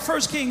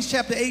1 Kings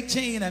chapter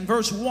 18 and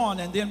verse 1,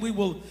 and then we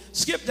will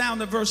skip down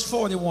to verse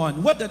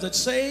 41. What does it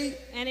say?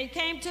 And it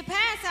came to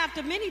pass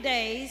after many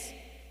days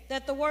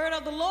that the word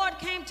of the Lord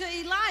came to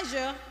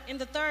Elijah in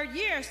the 3rd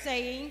year,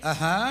 saying,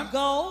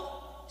 Go,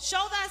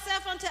 show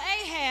thyself unto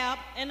Ahab,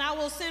 and I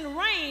will send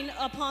rain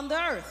upon the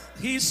earth.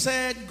 He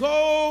said,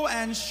 go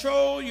and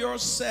show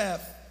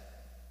yourself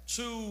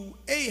to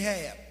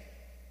Ahab,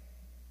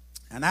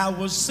 and I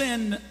will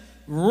send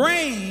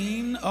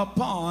rain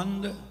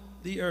upon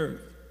the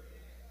earth.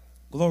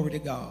 Glory to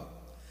God.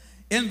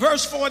 In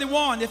verse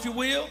 41, if you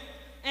will.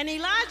 And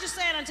Elijah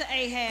said unto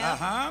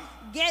Ahab,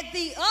 Get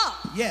thee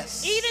up,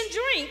 yes, eat and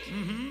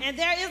drink, and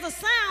there is a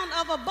sound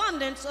of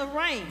abundance of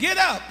rain. Get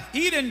up,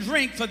 eat and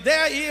drink, for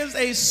there is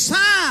a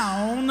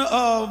sound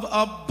of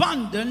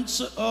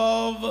abundance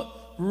of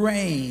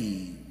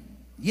rain.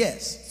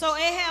 Yes. So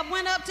Ahab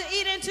went up to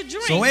eat and to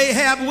drink. So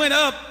Ahab went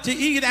up to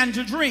eat and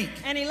to drink.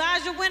 And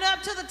Elijah went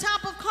up to the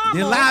top of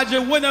Carmel.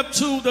 Elijah went up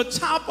to the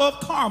top of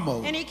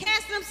Carmel. And he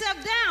cast himself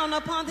down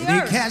upon the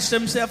earth. He cast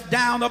himself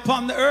down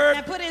upon the earth.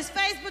 And put his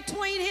face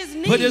between his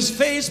knees. Put his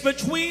face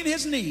between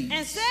his knees.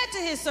 And said to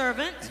his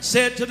servant.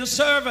 Said to the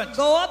servant.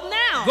 Go up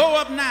now. Go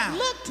up now.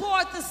 Look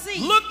toward the sea.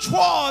 Look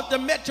toward the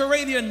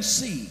Mediterranean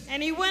Sea.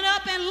 And he went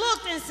up and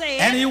looked and said.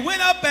 And he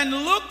went up and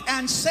looked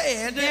and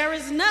said. There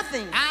is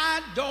nothing.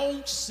 I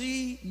don't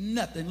see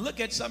nothing. Look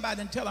at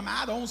somebody and tell them,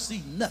 I don't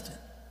see nothing.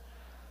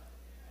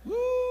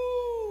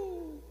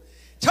 Woo.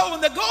 Told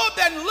him to go up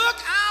and look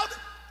out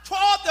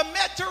toward the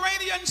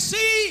Mediterranean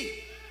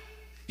Sea.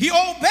 He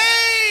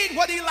obeyed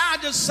what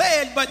Elijah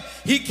said, but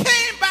he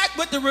came back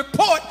with the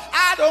report,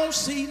 I don't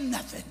see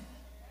nothing.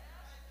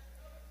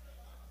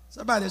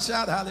 Somebody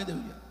shout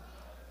hallelujah.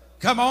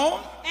 Come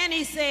on. And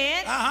he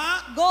said,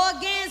 Go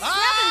again 7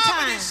 times.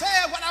 But he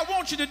said, what I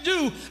want you to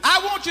do,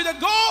 I want you to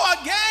go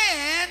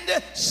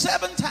again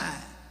 7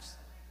 times.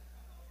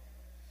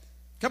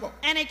 Come on.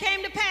 And it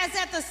came to pass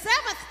at the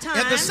 7th time.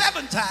 At the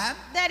 7th time.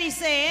 That he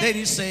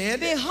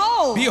said.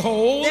 Behold.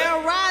 There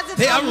arises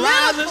a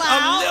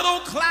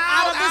little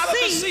cloud out of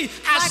the sea.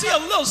 I see a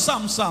little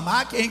something, something.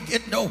 I can't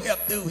get no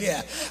help through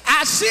here.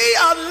 I see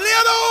a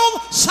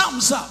little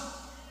something,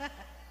 something.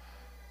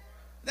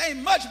 There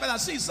ain't much, but I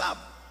see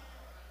something.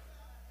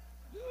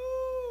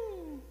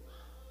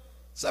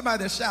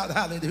 Somebody shout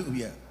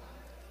hallelujah.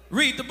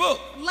 Read the book.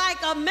 Like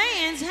a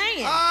man's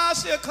hand. I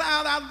see a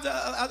cloud out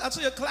of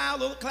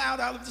little cloud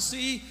out of the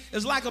sea.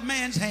 It's like a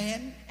man's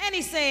hand. And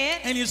he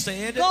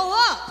said.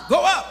 Go up.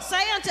 Go up.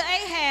 Say unto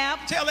Ahab.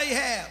 Tell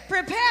Ahab.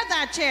 Prepare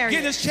thy chariot.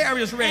 Get his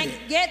chariots ready.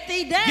 And get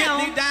thee down.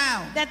 Get thee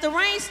down. That the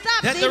rain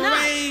stop that thee the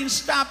not. rain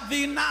stop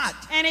thee not.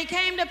 And it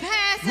came to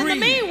pass in the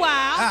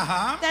meanwhile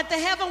that the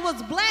heaven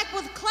was black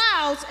with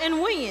clouds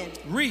and wind.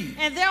 Read.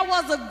 And there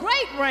was a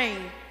great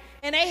rain.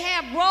 And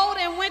Ahab rode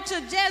and went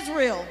to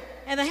Jezreel.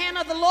 And the hand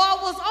of the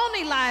Lord was on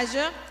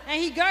Elijah,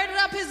 and he girded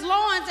up his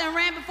loins and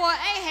ran before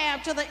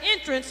Ahab to the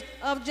entrance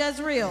of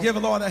Jezreel. Give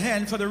the Lord a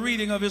hand for the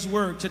reading of his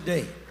word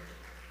today.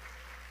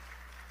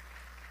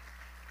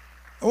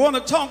 I want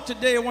to talk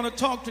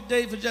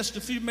today for just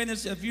a few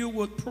minutes, if you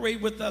would pray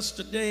with us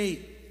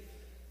today.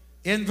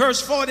 In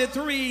verse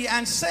 43,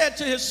 and said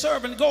to his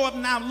servant, Go up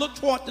now, look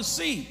toward the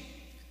sea.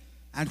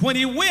 And when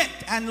he went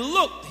and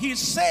looked, he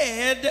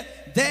said,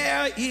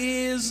 There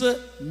is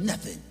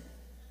nothing.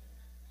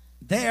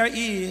 There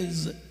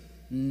is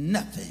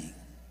nothing.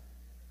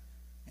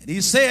 And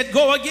he said,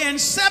 Go again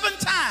 7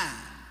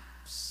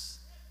 times.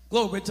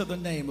 Glory to the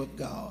name of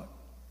God.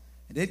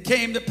 And it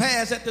came to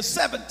pass at the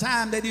 7th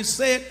time that he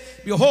said,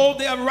 Behold,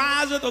 there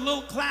ariseth a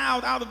little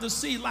cloud out of the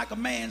sea like a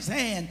man's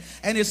hand.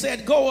 And he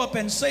said, Go up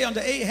and say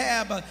unto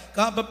Ahab,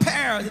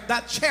 Prepare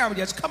thy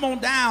chariots, come on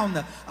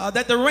down,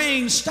 that the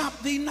rain stop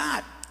thee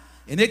not.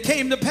 And it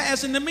came to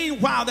pass in the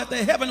meanwhile that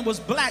the heaven was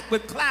black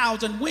with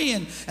clouds and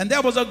wind, and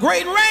there was a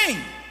great rain.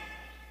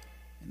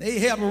 And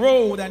Ahab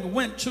rode and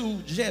went to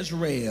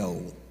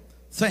Jezreel.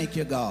 Thank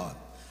you, God.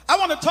 I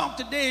want to talk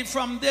today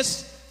from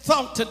this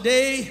thought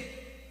today.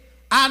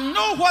 I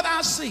know what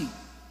I see,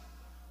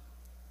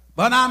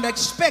 but I'm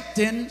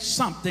expecting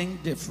something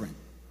different.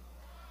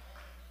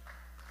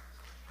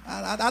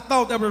 I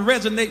thought that would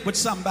resonate with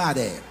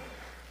somebody.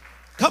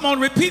 Come on,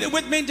 repeat it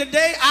with me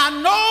today.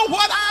 I know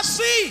what I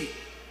see,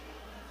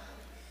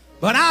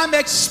 but I'm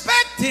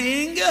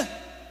expecting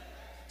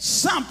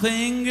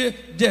something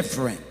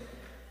different.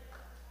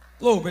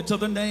 Glory to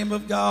the name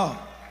of God.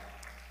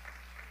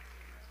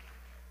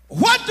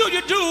 What do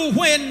you do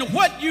when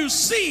what you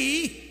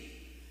see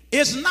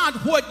is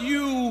not what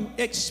you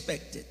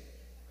expected?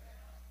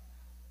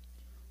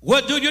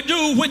 What do you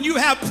do when you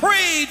have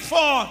prayed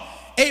for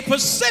a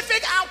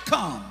specific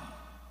outcome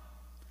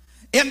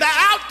and the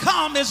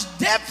outcome is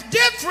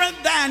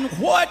different than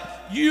what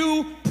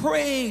you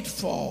prayed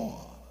for?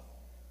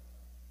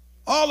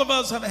 All of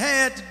us have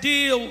had to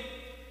deal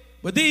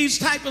with these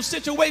type of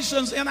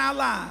situations in our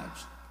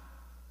lives.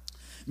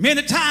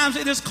 Many times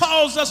it has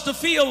caused us to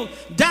feel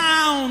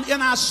down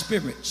in our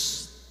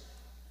spirits,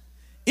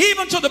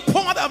 even to the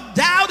point of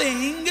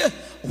doubting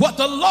what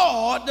the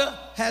Lord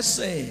has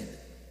said.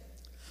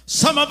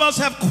 Some of us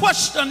have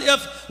questioned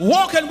if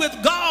walking with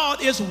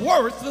God is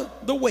worth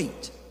the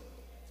wait.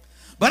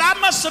 But I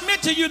must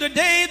submit to you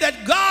today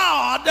that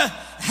God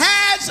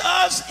has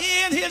us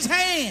in his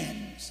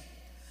hands.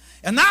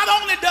 And not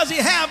only does he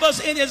have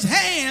us in his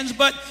hands,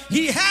 but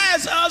he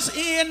has us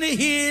in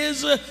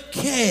his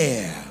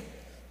care.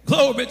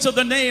 Glory to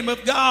the name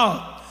of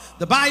God.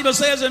 The Bible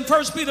says in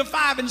 1 Peter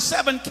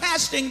 5:7,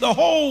 casting the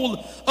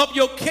whole of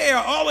your care,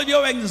 all of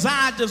your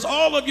anxieties,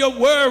 all of your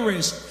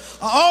worries,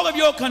 all of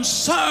your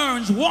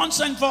concerns once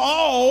and for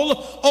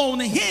all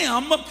on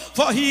him,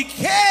 for he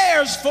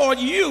cares for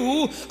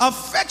you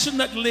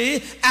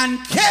affectionately and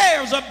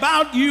cares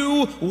about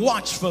you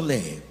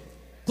watchfully.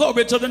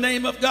 Glory to the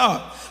name of God.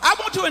 I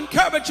want to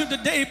encourage you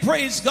today,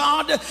 praise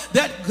God,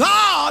 that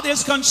God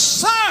is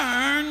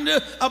concerned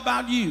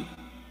about you.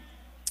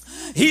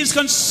 He's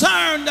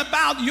concerned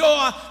about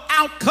your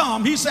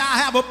outcome. He said, I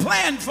have a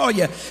plan for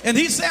you. And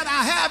he said,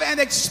 I have an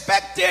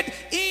expected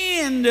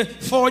end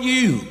for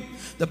you.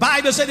 The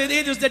Bible said that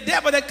it is the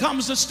devil that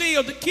comes to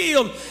steal, to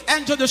kill,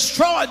 and to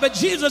destroy. But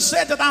Jesus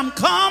said that I'm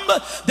come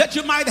that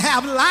you might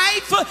have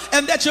life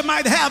and that you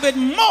might have it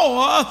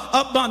more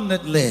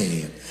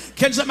abundantly.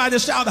 Can somebody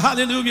shout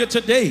hallelujah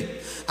today?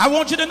 I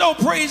want you to know,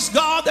 praise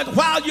God, that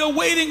while you're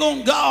waiting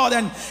on God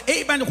and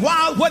amen,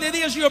 while what it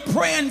is you're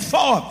praying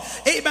for,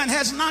 amen,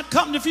 has not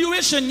come to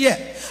fruition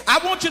yet,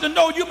 I want you to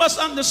know you must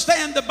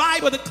understand the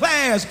Bible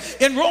declares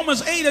in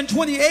Romans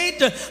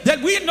 8:28 that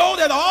we know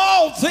that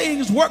all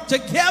things work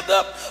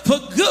together for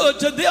good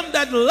to them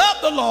that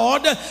love the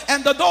Lord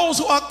and to those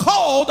who are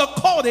called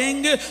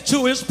according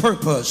to his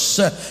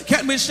purpose.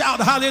 Can we shout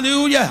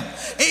hallelujah?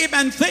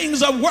 Amen.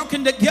 Things are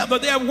working together.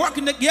 They're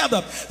working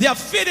together. They're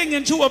fitting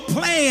into a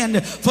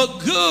plan for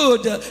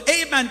good,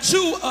 amen,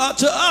 to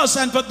us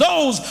and for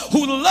those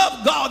who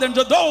love God and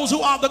to those who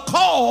are the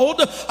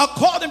called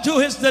according to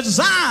his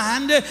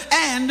design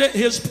and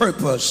his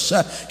purpose.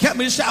 Can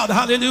we shout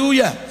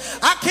hallelujah?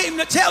 I came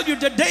to tell you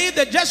today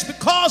that just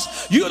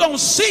because you don't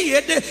see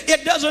it,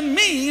 it doesn't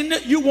mean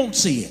you won't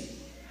see it.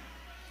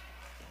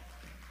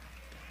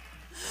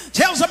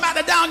 Tell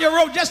somebody down your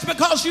road, just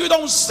because you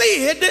don't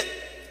see it,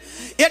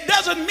 it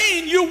doesn't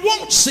mean you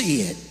won't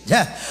see it.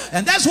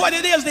 And that's what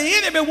it is. The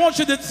enemy wants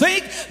you to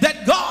think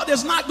that God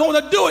is not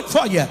going to do it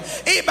for you.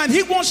 Amen.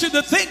 He wants you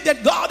to think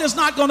that God is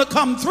not going to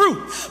come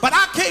through. But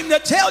I came to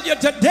tell you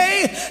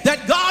today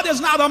that God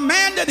is not a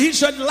man that he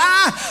should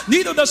lie,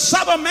 neither the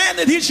son of man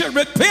that he should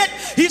repent.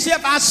 He said,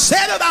 if I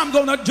said it, I'm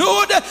going to do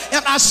it.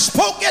 If I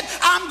spoke it,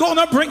 I'm going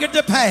to bring it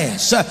to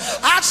pass.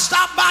 I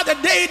stopped by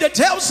today to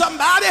tell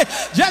somebody,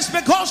 just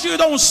because you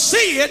don't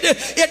see it,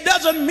 it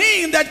doesn't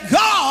mean that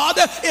God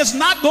is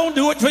not going to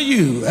do it for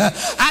you.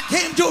 I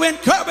came to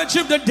encourage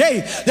you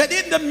today that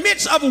in the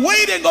midst of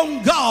waiting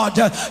on God,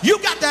 you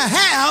got to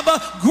have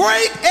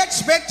great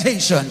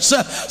expectations.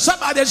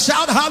 Somebody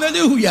shout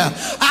hallelujah.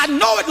 I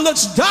know it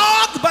looks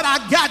dark, but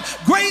I got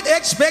great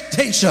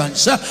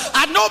expectations.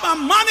 I know my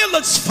money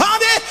looks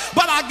funny,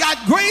 but I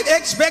got great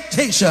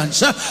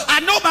expectations.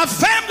 I know my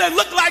family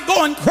look like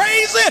going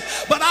crazy,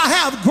 but I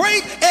have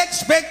great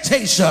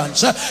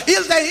expectations.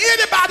 Is there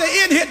anybody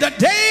in here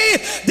today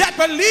that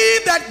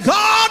believe that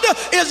God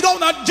is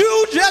going to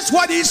do just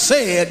what he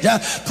said?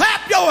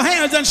 Clap your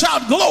hands and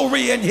shout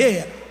glory in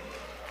here.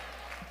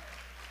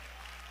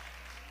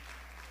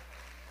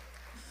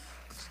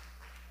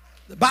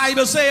 The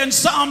Bible says in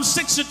Psalm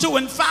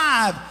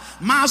 62:5,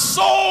 my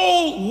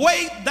soul,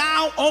 wait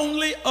thou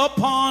only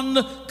upon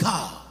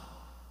God.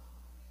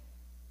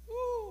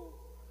 Ooh.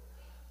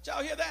 Did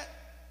y'all hear that?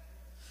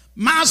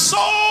 My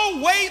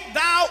soul, wait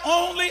thou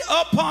only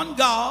upon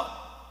God.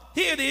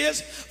 Here it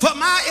is. For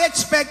my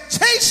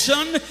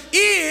expectation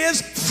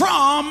is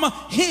from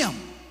him.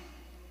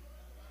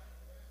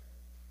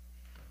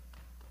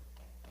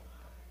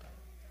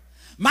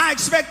 My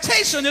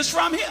expectation is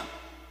from him.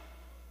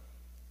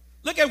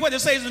 Look at what it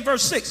says in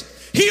verse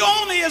 6. He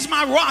only is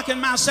my rock and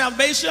my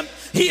salvation.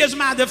 He is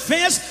my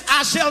defense.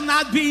 I shall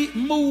not be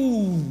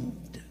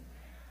moved.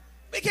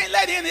 We can't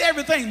let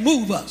everything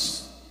move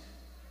us,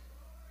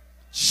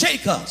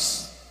 shake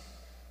us.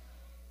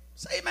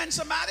 Say amen,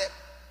 somebody.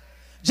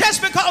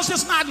 Just because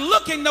it's not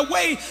looking the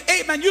way,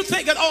 amen, you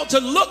think it ought to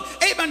look,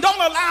 amen, don't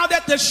allow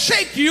that to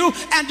shake you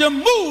and to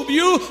move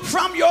you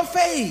from your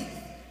faith.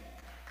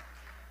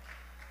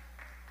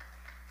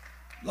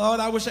 Lord,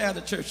 I wish I had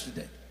a church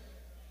today.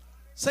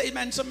 Say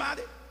amen,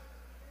 somebody.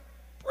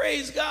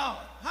 Praise God.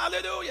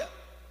 Hallelujah.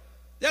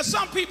 There's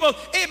some people,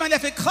 amen,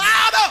 if it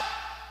cloud up,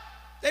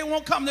 they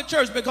won't come to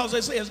church because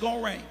they say it's going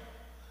to rain.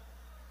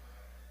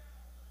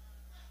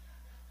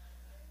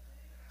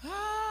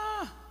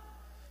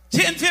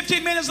 10,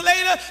 15 minutes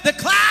later, the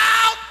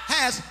cloud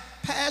has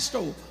passed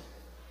over.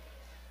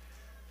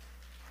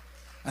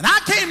 And I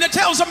came to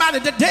tell somebody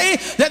today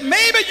that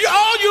maybe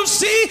all you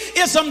see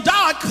is some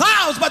dark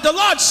clouds, but the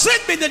Lord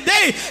sent me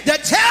today to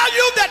tell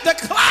you that the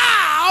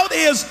cloud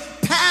is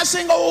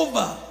passing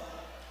over.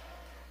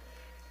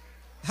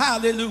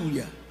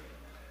 Hallelujah.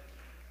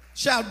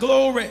 Shout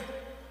glory.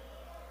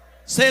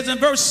 Says in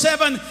verse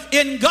 7,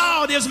 in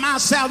God is my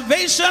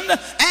salvation,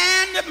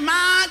 and and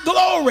my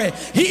glory.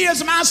 He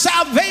is my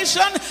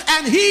salvation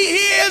and he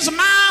is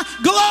my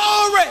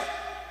glory.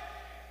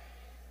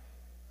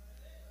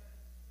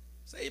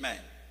 Say amen.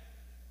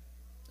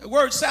 The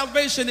word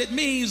salvation, it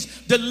means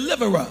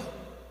deliverer,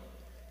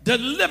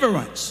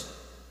 deliverance.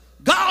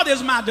 God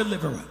is my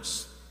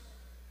deliverance.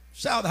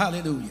 Shout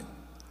hallelujah.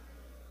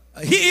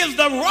 He is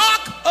the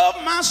rock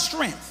of my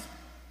strength,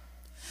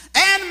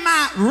 and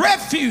my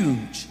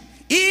refuge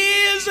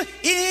is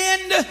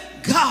in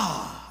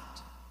God.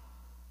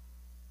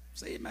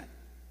 Say amen.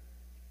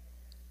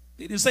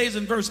 It says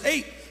in verse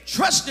 8,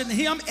 trust in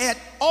him at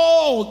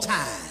all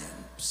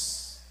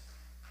times.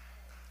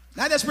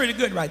 Now that's pretty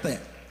good right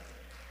there.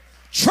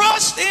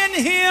 Trust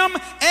in him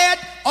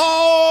at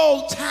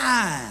all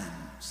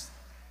times.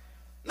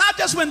 Not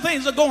just when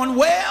things are going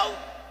well.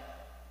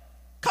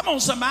 Come on,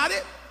 somebody.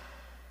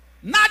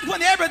 Not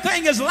when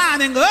everything is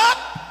lining up.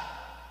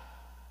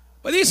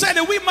 But he said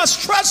that we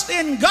must trust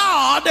in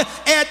God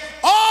at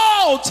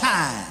all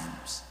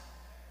times.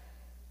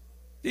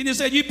 Then he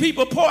said, you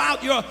people, pour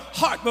out your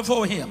heart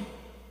before him.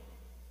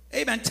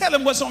 Amen. Tell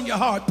him what's on your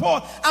heart.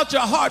 Pour out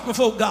your heart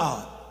before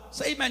God.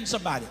 Say amen,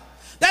 somebody.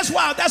 That's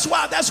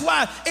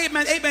why,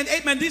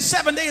 amen. These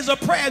 7 days of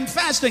prayer and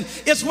fasting,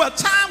 it's a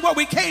time where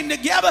we came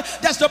together.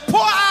 That's to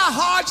pour our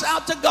hearts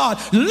out to God.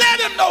 Let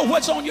him know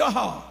what's on your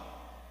heart.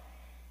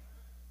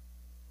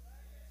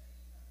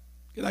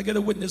 Can I get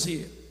a witness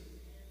here?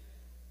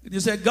 He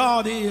said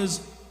God is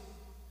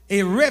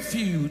a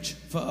refuge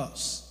for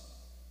us.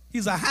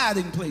 He's a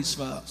hiding place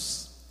for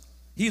us.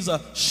 He's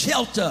a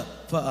shelter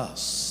for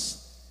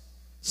us.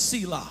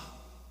 Selah.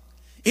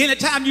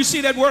 Anytime you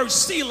see that word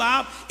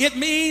Selah, it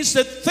means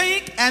to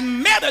think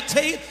and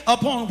meditate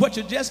upon what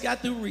you just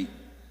got to read.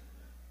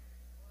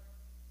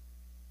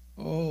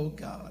 Oh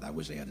God, I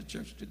wish I had a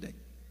church today.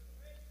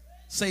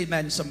 Say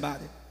amen,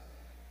 somebody.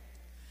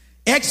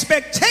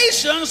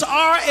 Expectations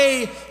are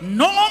a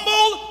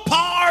normal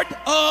part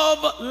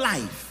of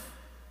life.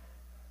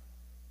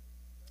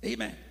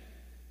 Amen.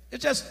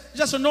 It's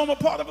just a normal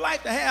part of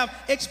life to have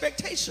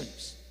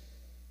expectations.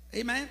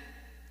 Amen.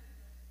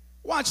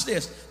 Watch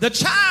this. The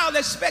child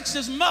expects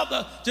his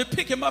mother to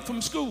pick him up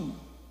from school.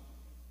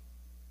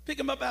 Pick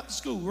him up after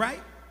school, right?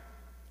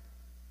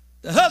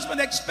 The husband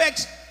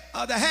expects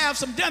to have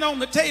some dinner on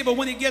the table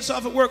when he gets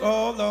off at work.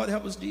 Oh, Lord,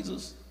 help us,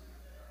 Jesus.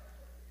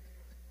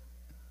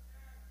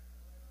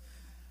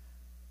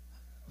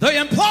 The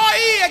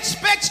employee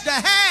expects to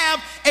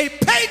have a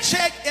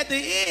paycheck at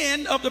the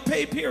end of the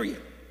pay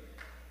period.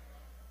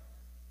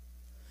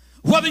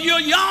 Whether you're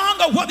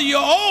young or whether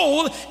you're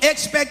old,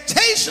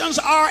 expectations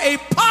are a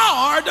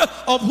part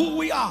of who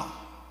we are.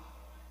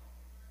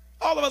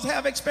 All of us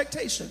have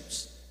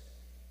expectations.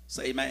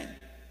 Say amen.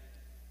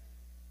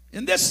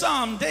 In this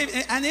psalm,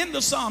 David, and in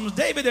the Psalms,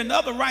 David and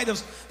other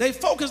writers, they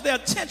focus their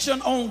attention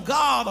on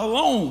God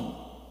alone.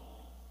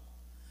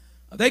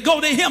 They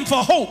go to him for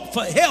hope,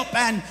 for help,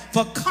 and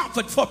for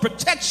comfort, for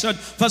protection,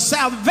 for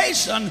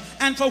salvation,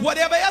 and for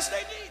whatever else they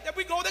need that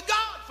we go to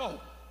God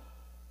for.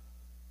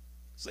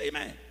 Say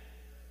amen.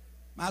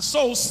 My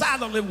soul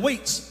silently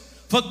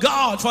waits for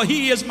God, for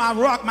he is my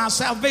rock, my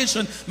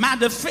salvation, my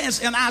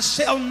defense, and I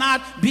shall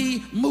not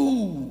be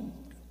moved.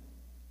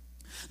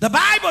 The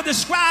Bible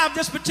describes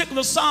this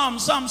particular psalm,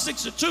 Psalm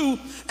 62,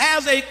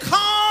 as a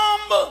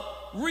calm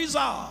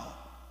resolve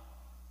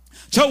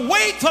to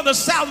wait for the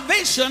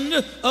salvation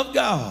of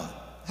God.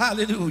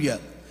 Hallelujah.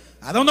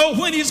 I don't know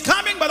when he's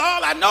coming, but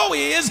all I know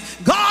is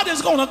God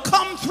is going to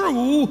come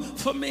through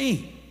for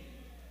me.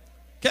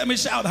 Can we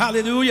shout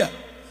hallelujah?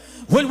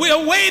 When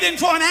we're waiting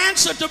for an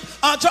answer to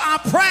our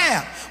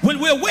prayer, when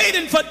we're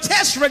waiting for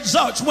test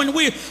results, when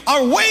we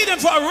are waiting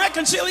for a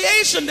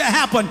reconciliation to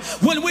happen,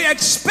 when we're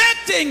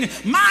expecting,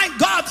 my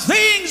God,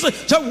 things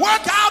to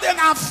work out in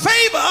our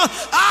favor,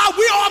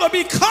 we ought to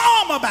be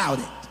calm about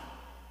it.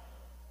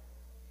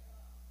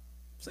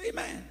 Say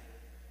amen.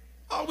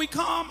 Are we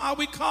calm? Are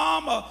we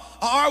calm? Or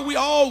are we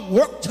all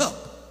worked up?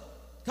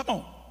 Come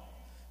on.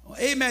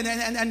 Amen.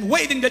 And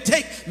waiting to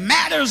take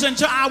matters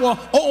into our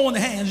own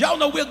hands. Y'all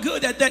know we're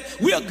good at that.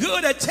 We're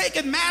good at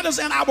taking matters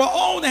in our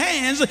own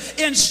hands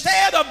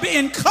instead of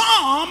being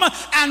calm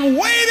and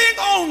waiting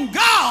on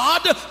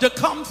God to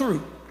come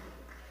through.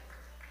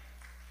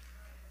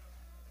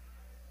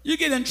 You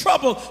get in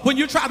trouble when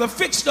you try to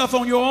fix stuff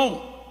on your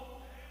own.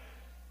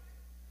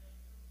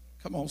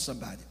 Come on,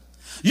 somebody.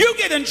 You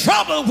get in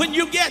trouble when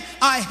you get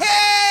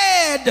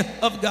ahead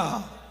of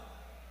God.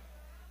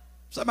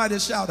 Somebody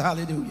shout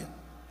hallelujah.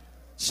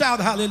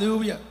 Shout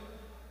hallelujah.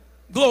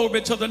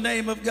 Glory to the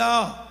name of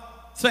God.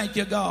 Thank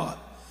you, God.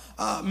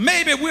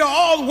 Maybe we're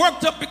all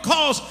worked up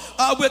because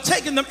we're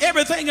taking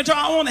everything into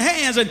our own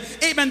hands. And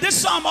amen,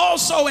 this psalm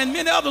also and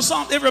many other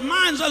psalms, it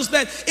reminds us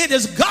that it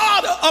is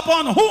God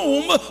upon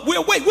whom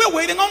we're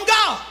waiting on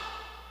God.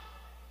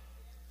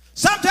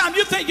 Sometimes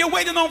you think you're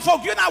waiting on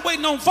folk. You're not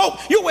waiting on folk.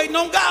 You're waiting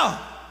on God.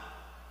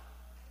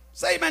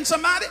 Say amen,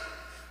 somebody.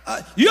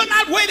 You're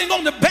not waiting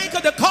on the banker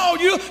to call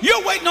you.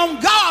 You're waiting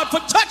on God to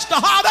touch the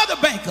heart of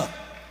the banker.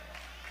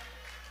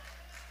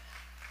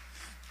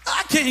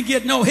 I can't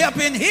get no help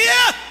in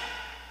here.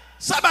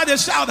 Somebody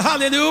shout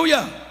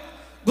hallelujah.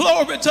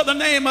 Glory to the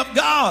name of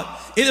God.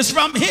 It is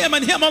from him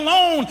and him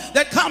alone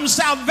that comes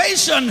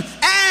salvation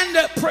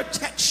and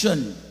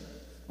protection.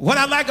 What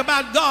I like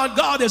about God,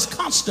 God is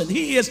constant.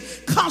 He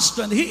is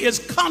constant. He is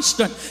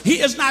constant. He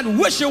is not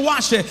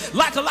wishy-washy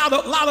like a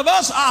lot of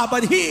us are,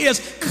 but he is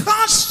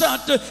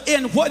constant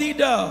in what he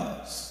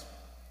does.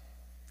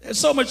 There's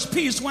so much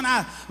peace when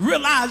I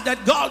realize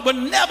that God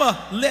will never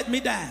let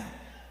me down.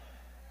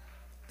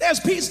 There's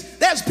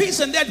peace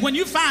in that when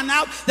you find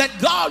out that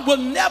God will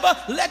never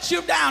let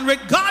you down,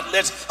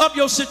 regardless of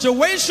your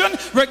situation,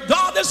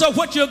 regardless of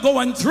what you're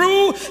going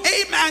through.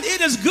 Amen. It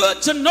is good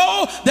to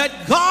know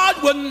that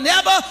God will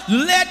never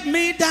let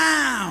me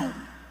down.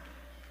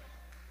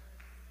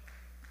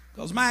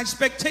 Because my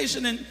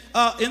expectation in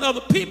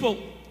other people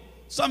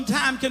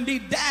sometimes can be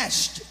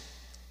dashed.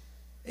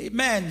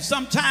 Amen.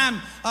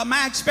 Sometimes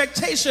my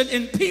expectation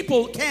in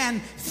people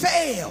can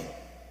fail.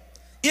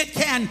 It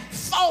can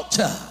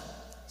falter.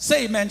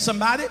 Say amen,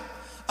 somebody.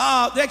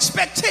 The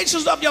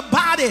expectations of your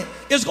body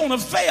is going to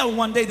fail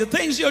one day. The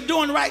things you're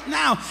doing right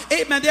now,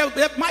 amen,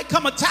 there might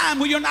come a time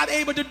where you're not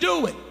able to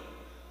do it.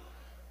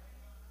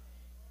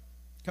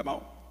 Come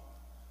on.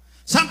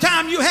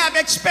 Sometimes you have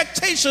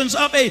expectations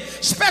of a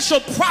special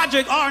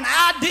project or an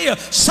idea,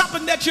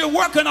 something that you're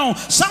working on.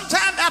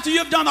 Sometimes after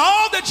you've done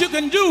all that you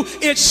can do,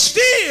 it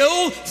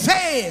still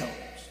fails.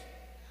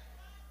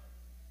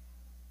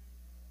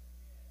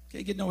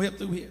 Can't get no help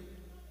through here.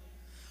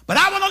 But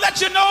I want to let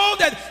you know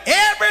that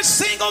every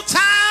single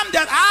time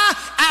that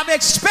I've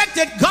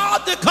expected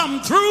God to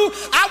come through,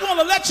 I want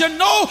to let you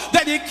know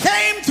that he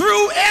came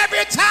through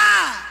every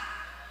time.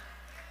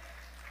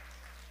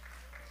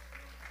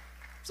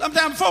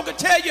 Sometimes folk will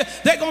tell you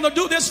they're going to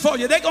do this for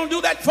you, they're going to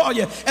do that for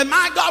you. And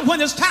my God,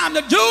 when it's time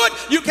to do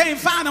it, you can't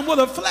find them with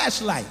a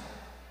flashlight.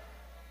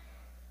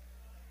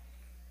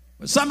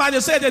 But somebody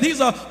said that he's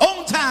an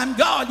on-time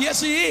God.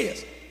 Yes, he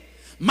is.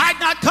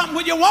 Might not come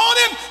when you want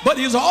him, but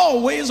he's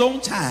always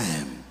on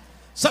time.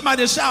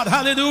 Somebody shout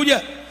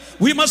hallelujah.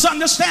 We must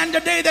understand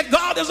today that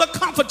God is a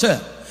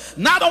comforter.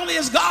 Not only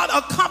is God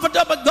a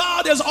comforter, but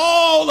God is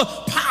all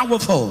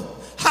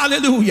powerful.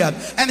 Hallelujah.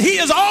 And he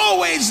is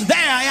always there,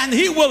 and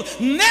he will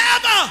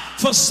never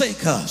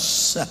forsake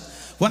us.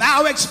 When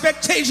our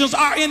expectations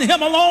are in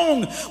him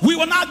alone, we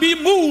will not be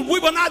moved. We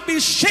will not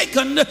be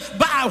shaken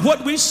by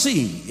what we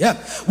see.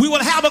 We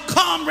will have a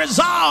calm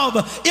resolve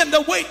in the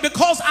wait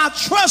because our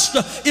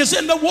trust is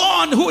in the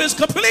one who is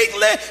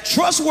completely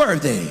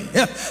trustworthy.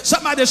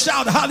 Somebody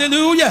shout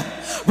hallelujah.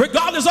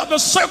 Regardless of the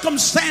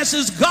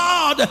circumstances,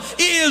 God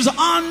is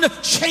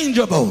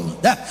unchangeable.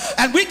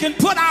 And we can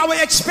put our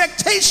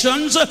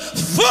expectations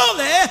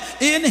fully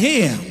in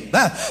him.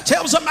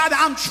 Tell somebody,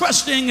 I'm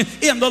trusting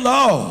in the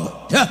Lord.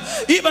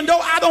 Even though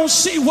I don't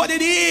see what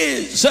it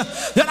is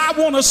that I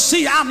want to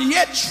see, I'm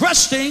yet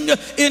trusting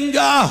in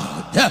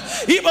God.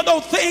 Even though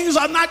things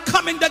are not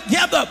coming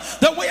together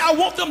the way I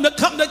want them to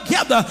come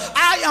together,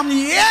 I am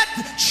yet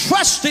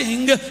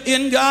trusting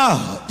in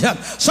God.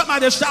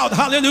 Somebody shout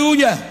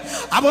hallelujah.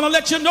 I want to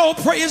let you know,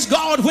 praise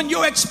God, when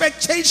your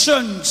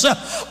expectations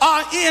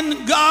are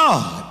in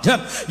God,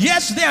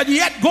 yes, there are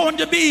yet going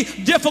to be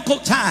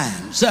difficult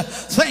times.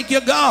 Thank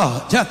you,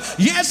 God.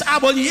 Yes, I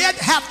will yet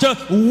have to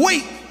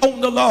wait on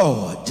the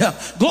Lord.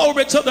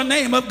 Glory to the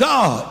name of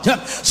God.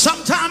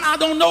 Sometimes I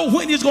don't know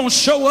when he's going to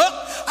show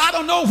up. I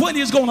don't know when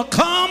he's going to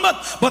come,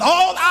 but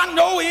all I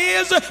know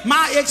is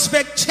my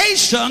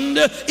expectation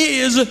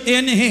is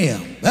in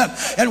him.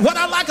 And what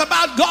I like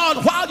about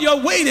God, while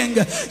you're waiting,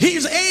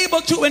 he's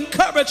able to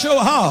encourage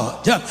your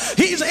heart.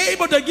 He's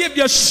able to give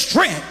you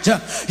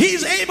strength.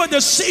 He's able to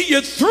see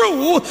you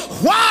through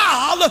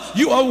while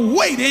you are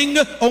waiting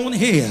on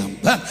him.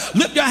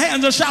 Lift your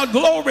hands and shout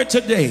glory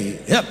today.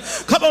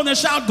 Come on and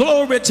shout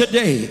glory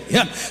today.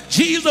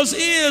 Jesus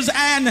is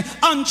an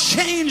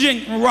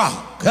unchanging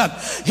rock.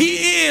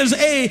 He is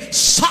a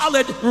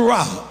solid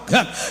rock.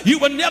 You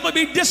will never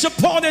be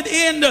disappointed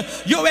in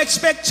your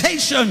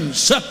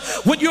expectations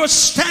when you're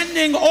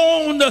standing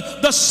on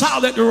the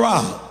solid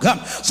rock.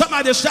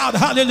 Somebody shout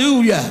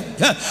hallelujah.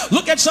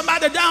 Look at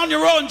somebody down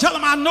your road and tell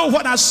them, I know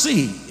what I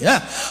see,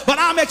 but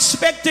I'm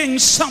expecting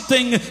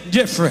something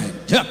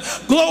different.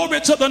 Glory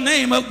to the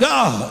name of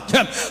God.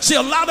 See,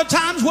 a lot of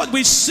times what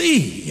we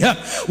see,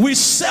 we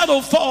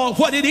settle for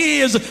what it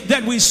is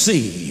that we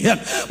see.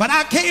 But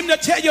I came to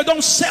tell you,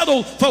 don't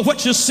settle for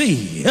what you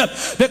see,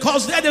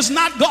 because that is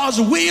not God's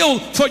will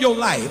for your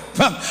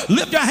life.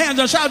 Lift your hands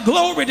and shout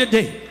glory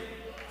today.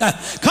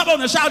 Come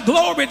on and shout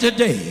glory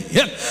today.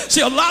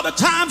 See, a lot of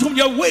times when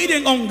you're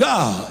waiting on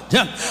God,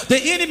 the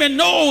enemy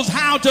knows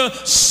how to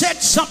set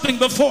something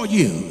before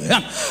you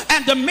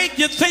and to make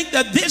you think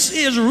that this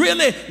is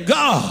really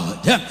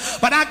God.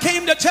 But I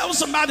came to tell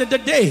somebody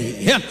today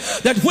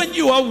that when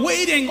you are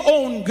waiting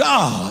on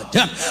God,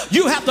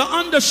 you have to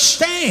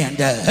understand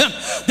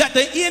that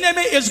the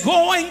enemy is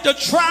going to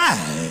try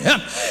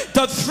to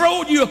to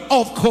throw you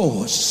off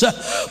course.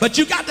 But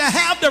you got to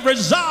have the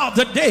resolve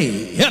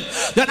today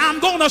that I'm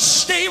going to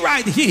stay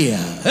right here,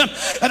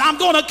 and I'm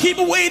going to keep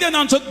waiting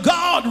until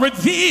God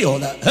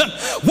reveals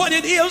what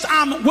it is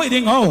I'm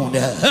waiting on.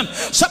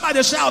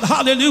 Somebody shout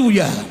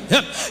hallelujah.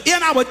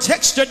 In our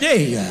text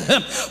today,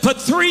 for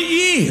 3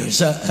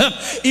 years,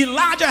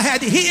 Elijah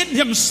had hidden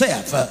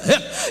himself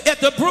at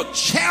the brook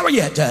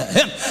Chariot,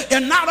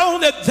 and not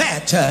only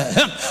that,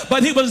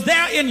 but he was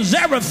there in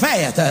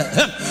Zarephath,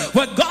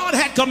 where God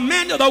had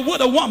commanded a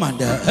widow woman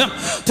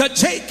to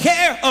take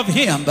care of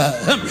him.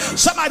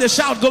 Somebody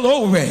shout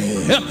glory.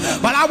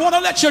 But I want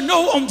to let you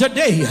know on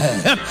today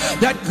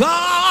that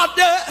God,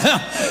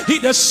 he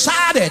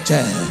decided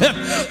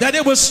that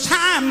it was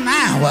time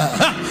now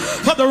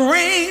for the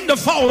rain to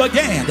fall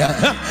again.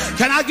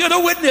 Can I get a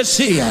witness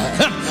here?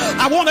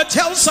 I want to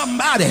tell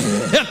somebody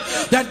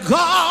that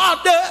God,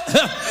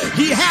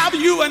 he have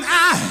you and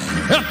I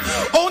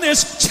on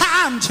his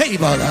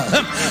timetable.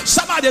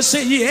 Somebody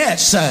say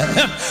yes.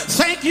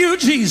 Thank you,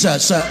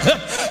 Jesus.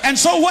 And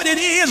so what it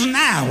is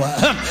now,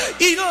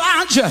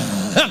 Elijah,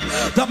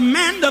 the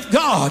man of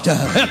God,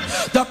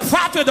 the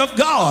prophet of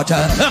God,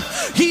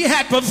 he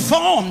had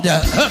performed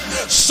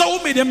so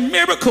many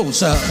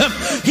miracles.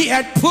 He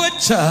had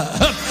put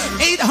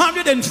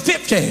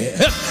 850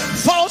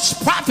 false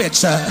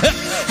prophets,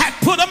 had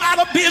put them out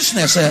of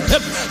business.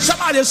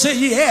 Somebody say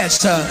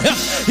yes.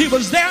 He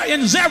was there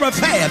in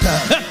Zarephath,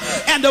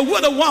 and the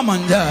widow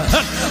woman,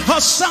 her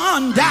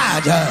son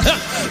died,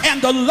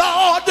 and the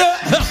Lord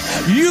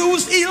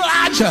used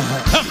Elijah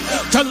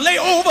to lay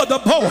over the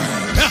boy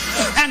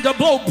and to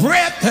blow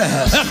breath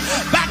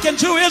back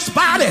into his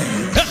body.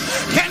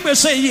 Can we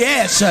say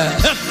yes?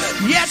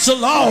 Yes,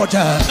 Lord.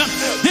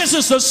 This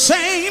is the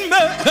same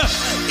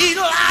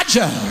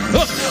Elijah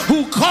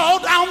who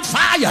called down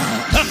fire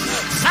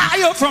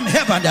from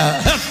heaven,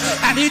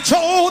 and he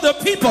told the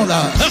people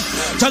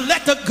to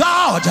let the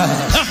God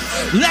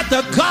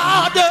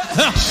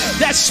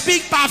that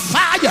speak by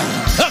fire,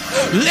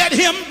 let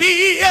him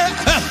be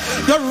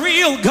the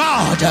real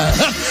God.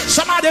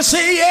 Somebody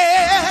say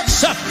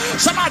yes.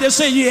 Somebody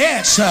say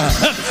yes.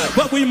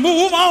 But we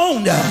move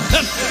on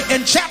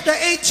in chapter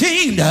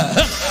 18,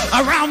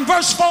 around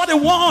verse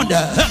 41.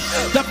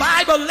 The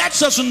Bible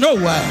lets us know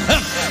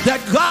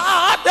that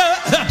God,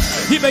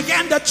 he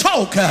began to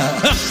talk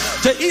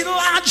to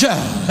Elijah.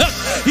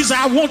 He said,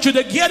 I want you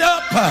to get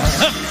up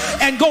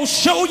and go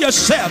show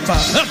yourself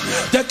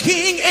to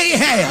King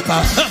Ahab.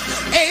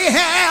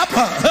 Ahab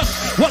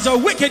was a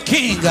wicked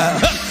king,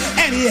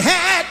 and he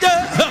had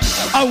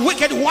a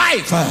wicked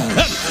wife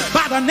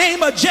by the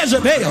name of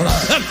Jezebel.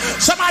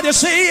 Somebody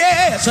say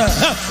yes.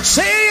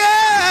 Say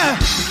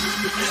yes.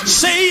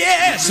 Say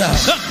yes.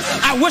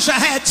 I wish I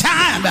had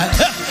time,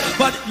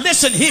 but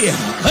listen here.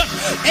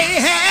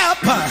 Ahab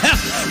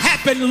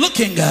had been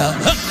looking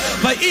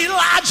for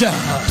Elijah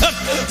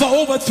for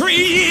over 3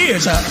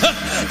 years,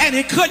 and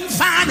he couldn't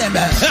find him.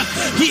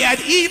 He had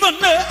even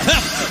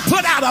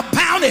put out a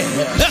bounty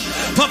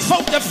for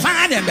folk to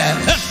find him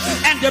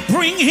and to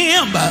bring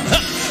him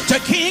to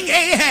King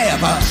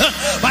Ahab.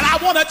 But I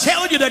want to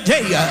tell you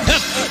today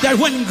that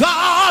when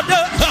God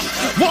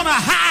want to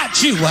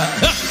hide you,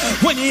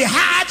 when he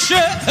hides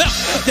you,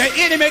 the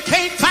enemy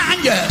can't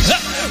find you.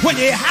 When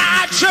he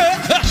hides you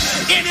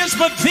in his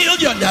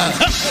pavilion,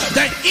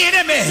 the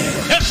enemy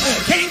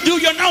can't do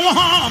you no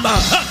harm.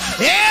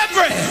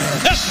 Every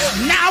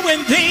now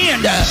and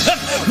then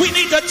we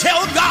need to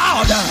tell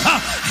God,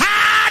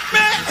 hide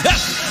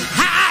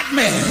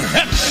me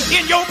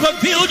in your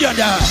pavilion,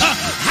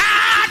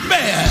 hide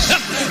me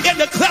in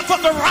the cleft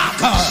of the rock.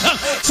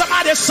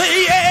 Somebody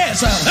say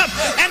yes.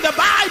 And the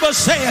Bible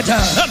said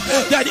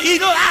that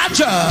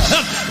Elijah,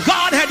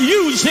 God had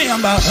used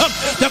him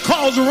to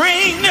cause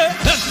rain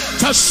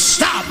to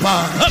stop,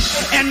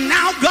 and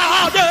now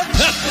God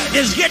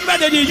is getting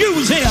ready to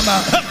use him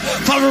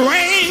for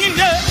rain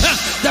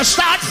to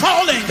start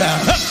falling.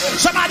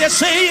 Somebody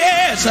say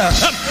yes.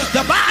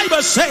 The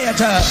Bible said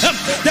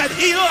that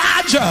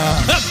Elijah,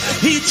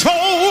 he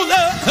told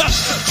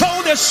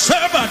his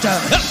servant,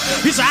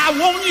 he said, I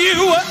want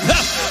you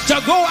to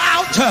go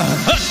out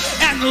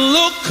and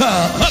look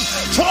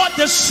toward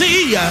the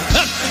sea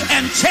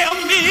and tell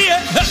me,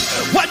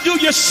 what do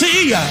you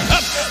see?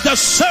 The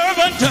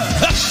servant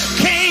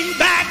came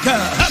back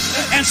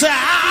and said,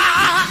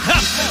 I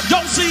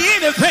don't see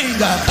anything.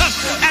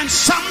 And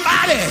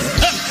somebody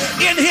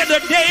in here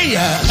today,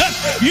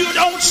 you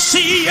don't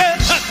see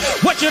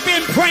what you've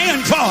been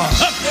praying for.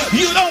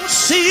 You don't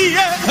see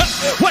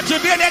what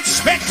you've been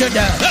expecting.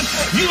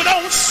 You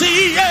don't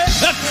see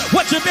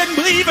what you've been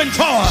believing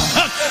for.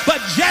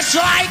 But just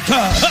like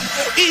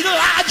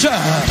Elijah,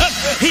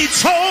 he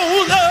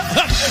told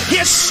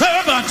his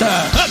servant,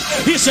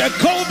 he said,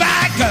 go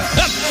back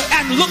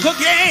and look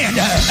again.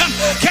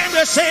 Can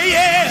we say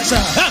yes?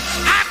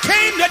 I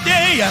came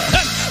today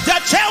to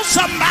tell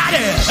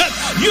somebody,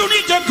 you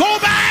need to go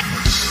back.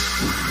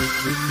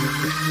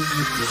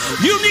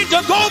 You need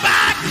to go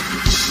back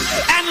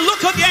and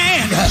look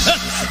again.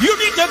 You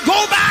need to go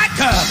back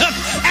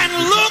and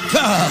look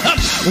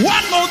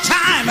one more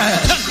time.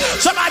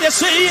 Somebody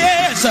say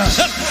yes.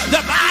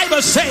 The Bible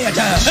said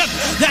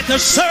that the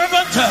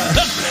servant,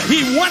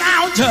 he went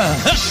out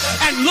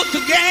and looked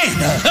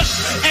again,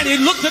 and he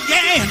looked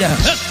again,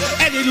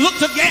 and he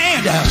looked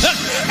again,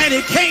 and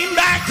he came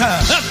back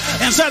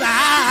and said,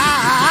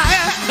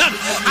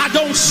 I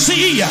don't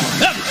see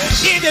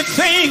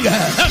anything.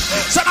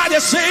 Somebody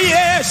say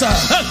yes.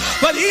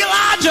 But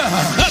Elijah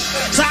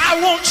said,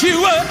 I want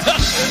you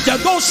to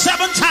go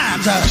 7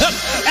 times.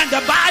 And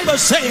the Bible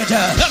said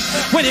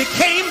when he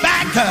came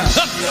back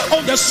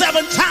on the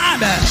 7th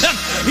time,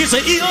 he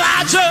said,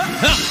 Elijah,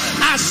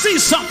 I see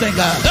something.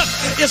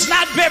 It's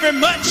not very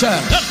much,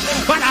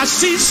 but I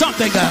see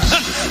something.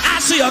 I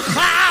see a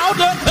cloud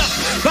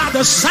by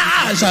the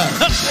size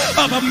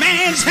of a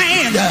man's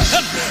hand.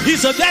 He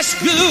said, that's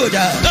good.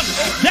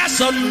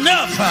 That's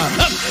enough.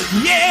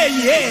 Yeah,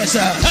 yes.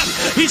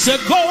 He said,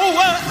 go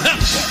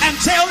and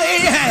tell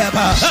Ahab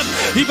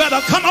he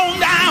better come on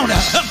down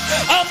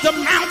off the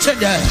mountain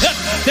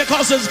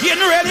because it's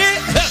getting ready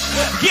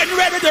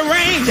to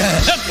rain.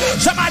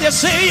 Somebody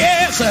say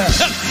yes.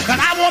 And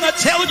I want to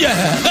tell you,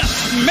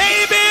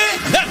 maybe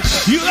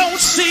you don't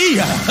see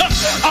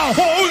a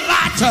whole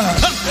lot.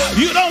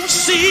 You don't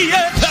see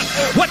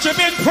what you've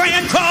been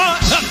praying for,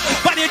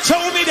 but he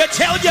told me to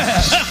tell you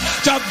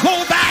to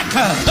go back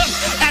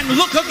and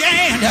look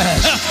again.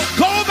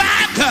 Go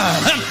back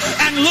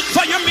and look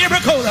for your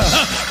miracle.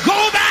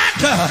 Go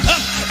back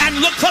and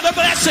look for the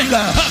blessing.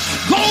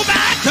 Go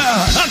back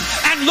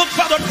and look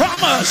for the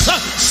promise.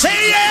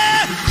 Say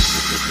yes.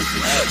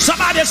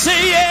 Somebody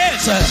say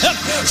yes.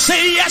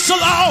 Say yes,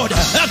 Lord.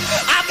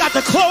 I've got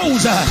to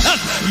close.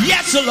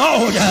 Yes,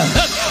 Lord.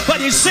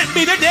 But he sent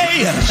me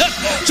today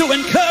to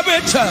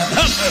encourage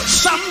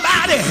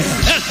somebody.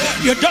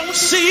 You don't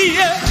see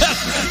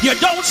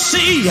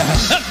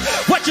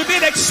what you've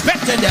been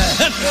expecting.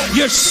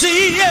 You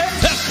see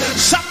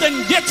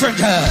something different.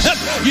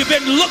 You've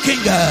been looking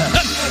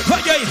for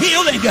your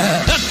healing,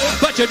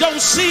 but you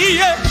don't see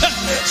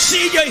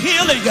your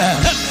healing.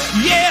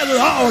 Yeah,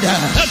 Lord.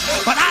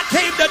 But I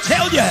came to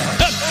tell you,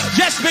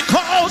 just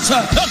because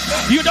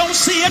you don't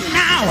see it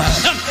now,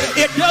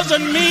 it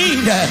doesn't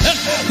mean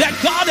that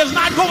God is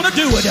not going to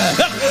do it.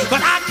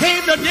 But I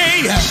came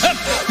today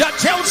to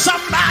tell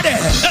somebody,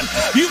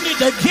 you need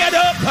to get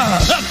up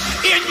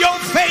in your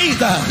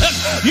faith.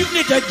 You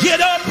need to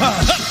get up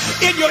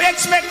in your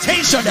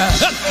expectation.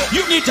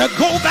 You need to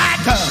go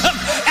back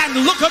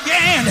and look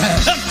again.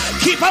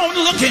 Keep on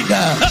looking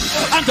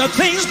until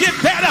things get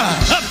better.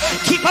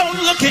 Keep on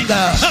looking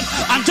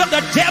until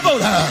the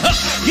devil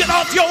get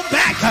off your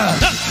back.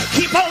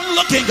 Keep on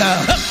looking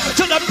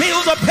till the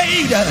bills are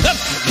paid.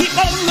 Keep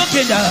on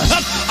looking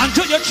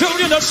until your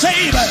children are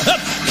saved.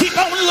 Keep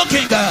on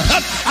looking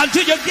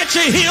until you get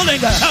your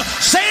healing.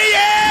 Say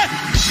it.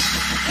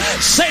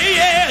 Say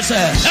yes.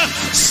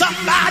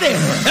 Somebody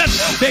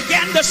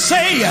began to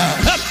say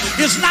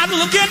it's not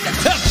looking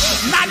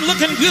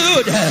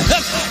good.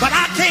 But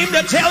I came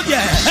to tell you,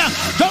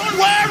 don't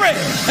worry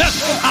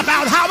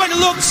about how it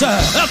looks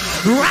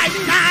right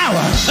now,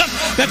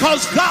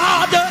 because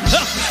God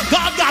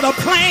got a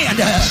plan,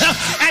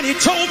 and he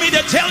told me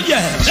to tell you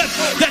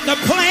that the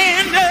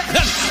plan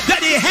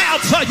that he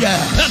had for you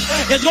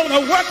is going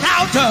to work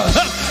out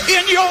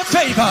in your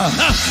favor.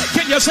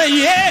 Can you say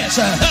yes?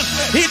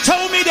 He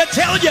told me to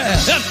tell you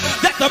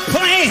that the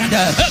plan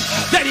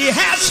that he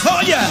has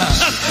for you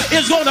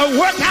is going to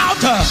work out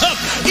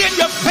in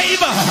your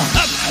favor.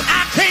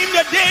 I came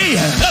today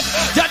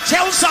to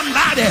tell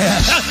somebody,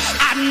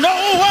 I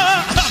know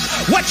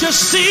what you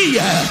see,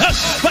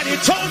 but he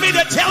told me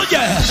to tell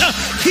you,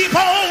 keep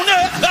on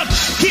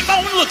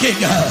looking,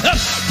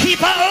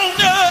 keep on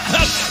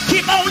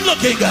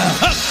looking,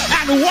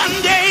 and one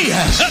day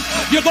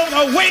you're going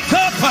to wake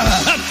up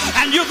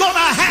and you're going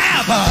to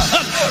have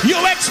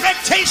your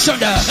expectation.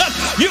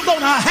 You're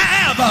going to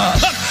have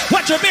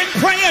what you've been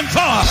praying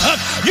for.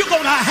 You're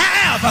going to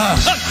have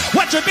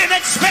what you've been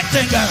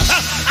expecting.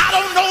 I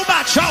don't know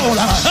about y'all,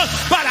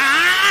 but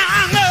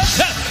I'm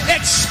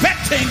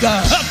expecting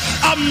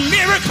a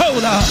miracle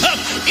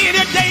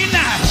any day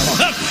now.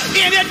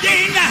 Any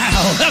day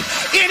now.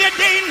 Any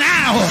day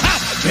now.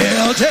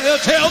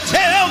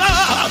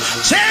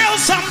 Tell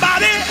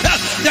somebody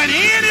that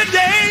any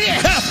day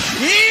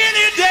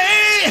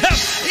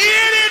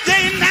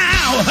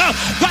now,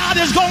 God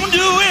is going to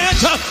do it.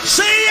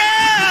 Say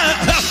yeah.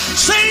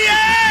 Say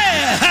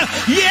yeah.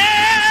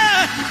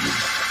 Yeah.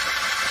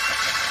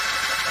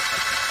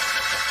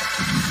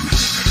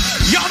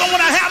 Y'all don't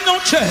want to have no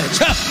church.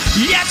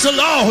 Yes,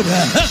 Lord.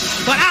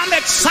 But I'm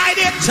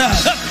excited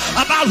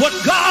about what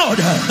God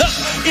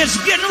is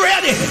getting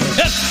ready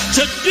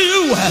to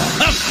do.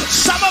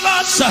 Some of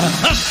us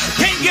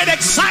can't get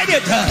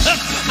excited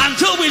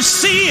until we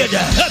see it.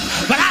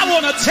 But I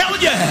want to tell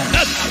you,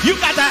 you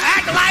got to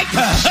act like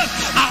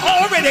I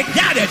already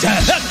got it.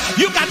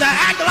 You got to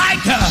act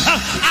like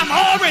I'm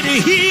I'm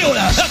already healed.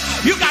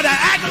 You got to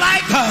act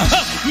like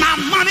my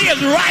money is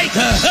right.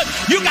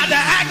 You got to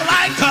act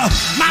like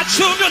my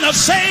children are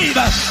saved.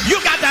 You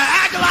got to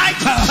act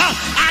like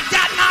I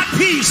got my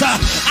peace.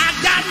 I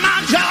got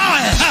my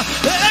joy.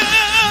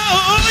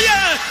 Oh,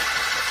 yeah.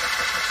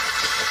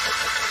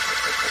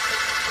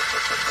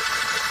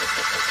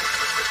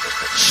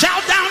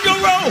 Shout down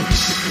your road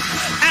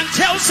and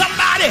tell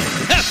somebody,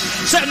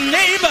 say,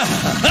 neighbor,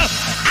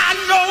 I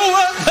know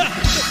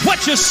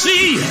what you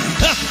see,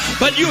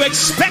 but you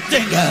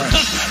expecting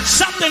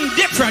something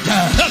different.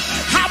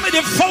 How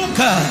many folk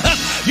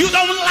you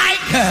don't like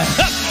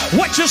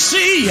what you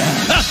see?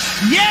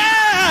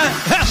 Yeah,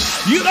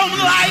 you don't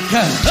like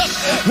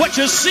what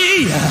you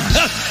see.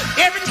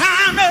 Every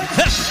time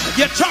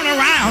you turn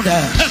around,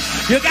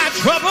 you got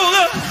trouble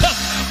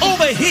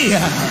over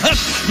here,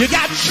 you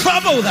got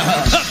trouble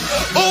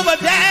over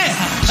there,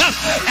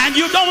 and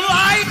you don't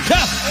like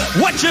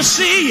what you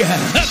see.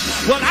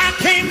 Well, I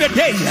came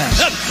today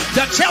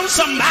to tell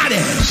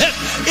somebody,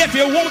 if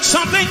you want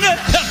something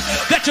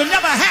that you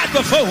never had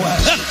before,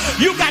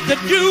 you got to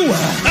do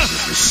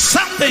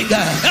something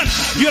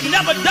you've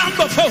never done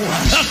before.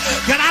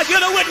 Can I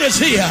get a witness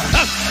here?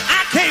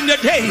 I came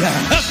today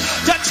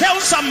to tell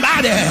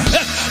somebody,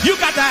 you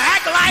got to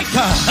act like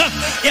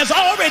it's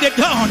already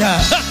done.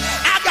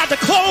 I got to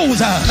close,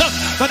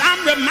 but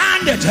I'm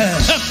reminded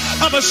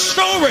of a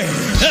story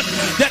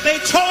that they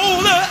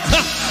told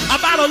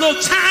about a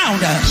little town,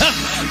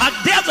 a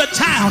desert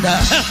town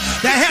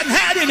that hadn't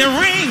had any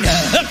rain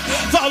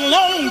for a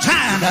long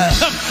time.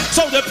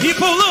 So the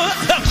people,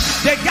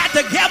 they got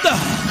together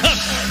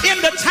in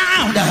the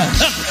town.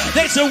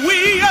 They said,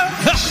 we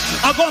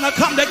are going to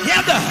come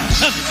together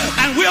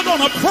and we're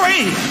going to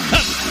pray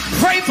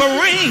for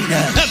rain.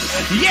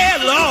 Yeah,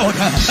 Lord.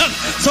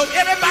 So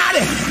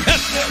everybody,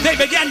 they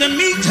began to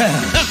meet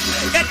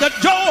at the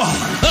door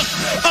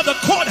of the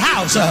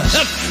courthouse.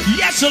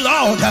 Yes,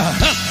 Lord.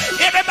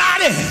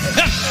 Everybody,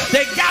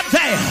 they got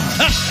there.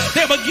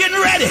 They were getting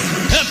ready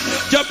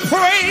to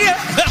pray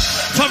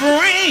for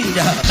rain.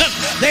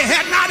 They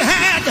had not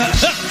had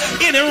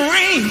any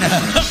rain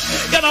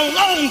in a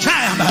long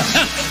time.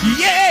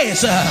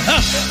 Yes,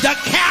 the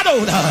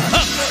cattle,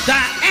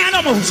 the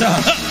animals,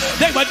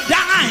 they were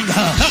dying.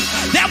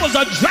 There was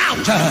a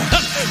drought.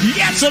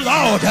 Yes,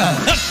 Lord.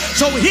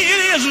 So here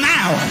it is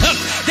now.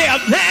 They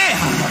are there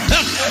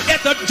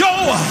at the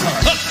door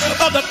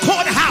of the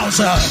courthouse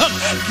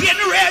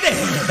getting ready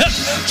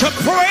to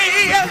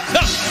pray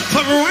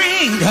for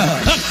rain.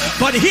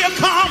 But here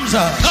comes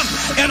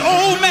an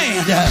old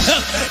man.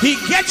 He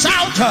gets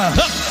out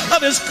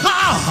of his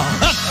car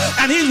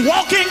and he's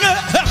walking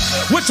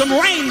with some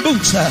rain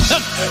boots.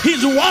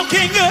 He's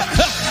walking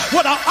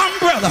with an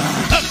umbrella.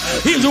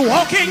 He's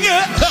walking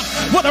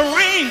with a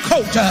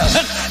raincoat.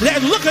 They're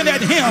looking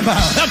at him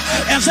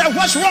and say,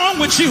 what's wrong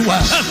with you?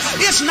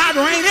 It's not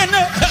raining.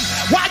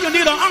 Why do you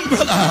need an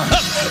umbrella?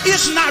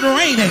 It's not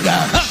raining.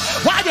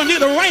 Why do you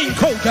need a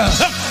raincoat?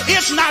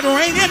 It's not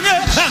raining.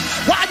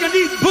 Why do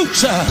you need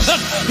boots?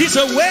 He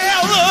said,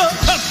 well,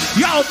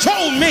 y'all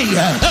told me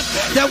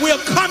that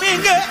we're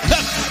coming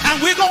and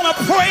we're going to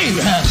pray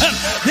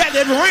that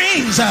it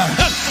rains.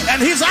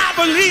 And he said, I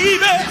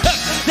believe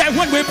that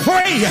when we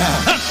pray,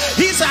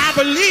 he said, I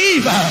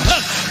believe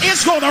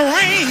it's going to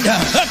rain.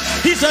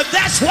 He said,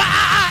 that's why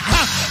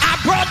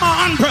I brought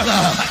my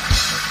umbrella.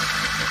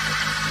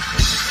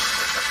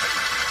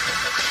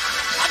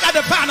 I got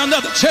to find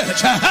another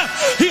church.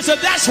 He said,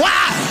 that's why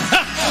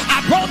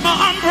I brought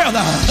my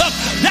umbrella.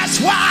 That's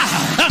why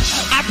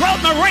I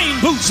brought my rain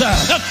boots.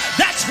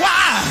 That's why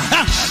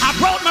I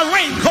brought my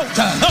raincoat.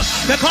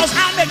 Because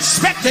I'm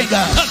expecting.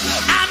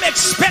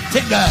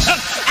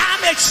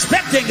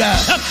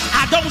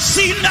 I don't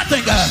see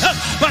nothing,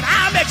 but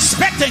I'm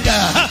expecting.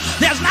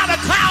 There's not a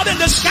cloud in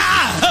the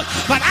sky,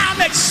 but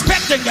I'm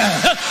expecting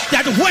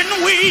that when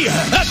we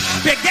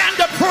begin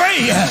to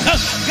pray,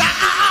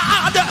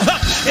 God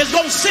is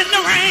going to send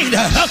the rain.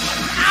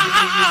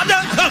 God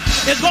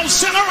is going to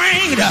send the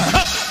rain.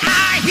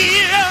 I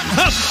hear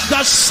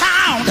the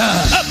sound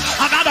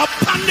about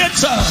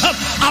abundance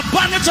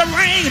of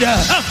rain.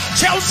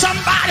 Tell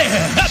somebody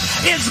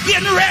it's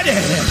getting ready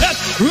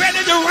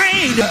to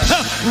rain.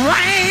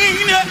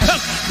 Rain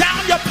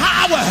down your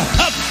power.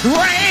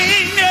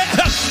 Rain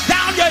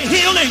down your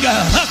healing.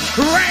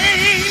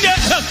 Rain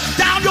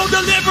down your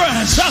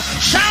deliverance.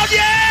 Shout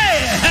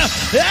yeah!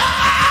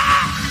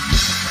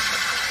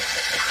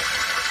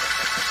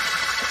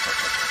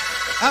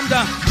 I'm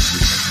done.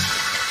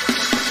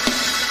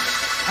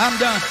 I'm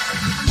done.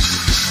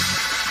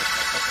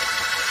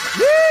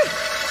 Woo!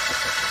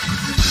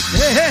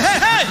 Hey, hey, hey,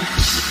 hey!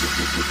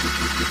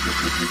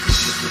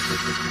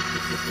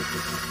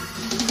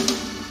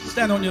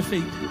 Stand on your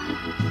feet.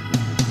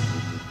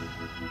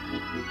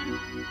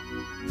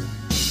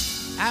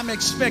 I'm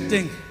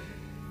expecting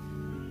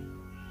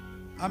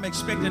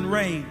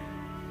rain.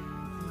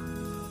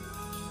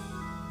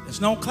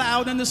 There's no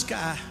cloud in the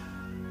sky.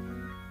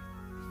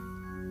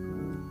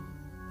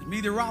 The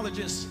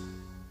meteorologist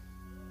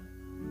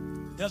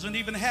doesn't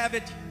even have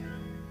it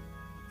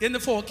in the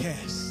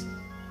forecast.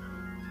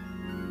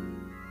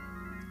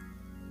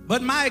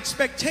 But my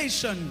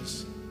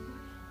expectations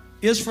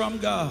is from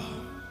God.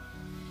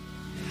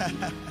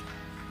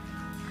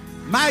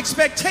 My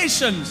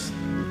expectations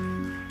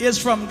is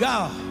from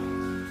God.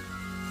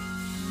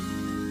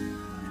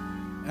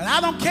 And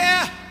I don't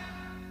care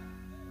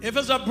if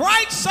it's a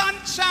bright,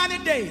 sunshiny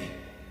day.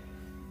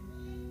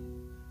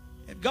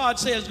 If God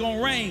says it's going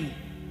to rain,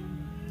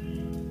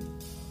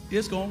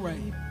 it's going to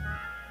rain.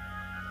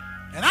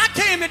 And I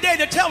came today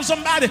to tell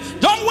somebody,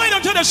 don't wait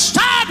until it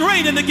starts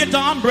raining to get the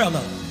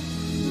umbrella.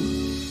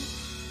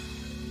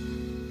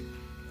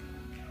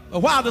 But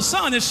while the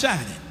sun is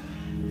shining,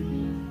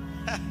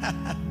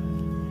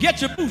 get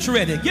your boots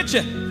ready.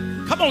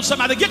 Come on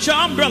somebody, get your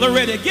umbrella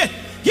ready.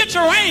 Get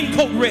your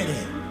raincoat ready.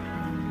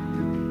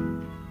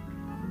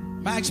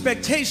 My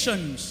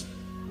expectations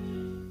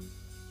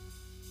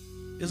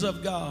is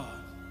of God.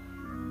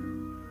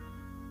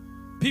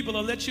 People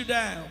will let you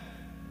down.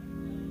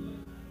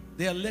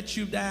 They'll let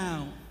you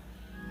down.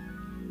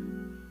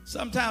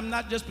 Sometimes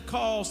not just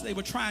because they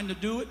were trying to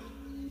do it,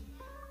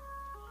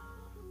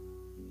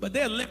 but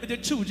they're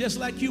limited too, just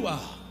like you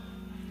are.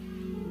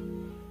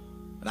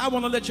 But I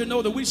want to let you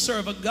know that we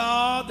serve a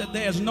God that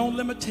there's no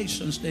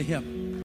limitations to him.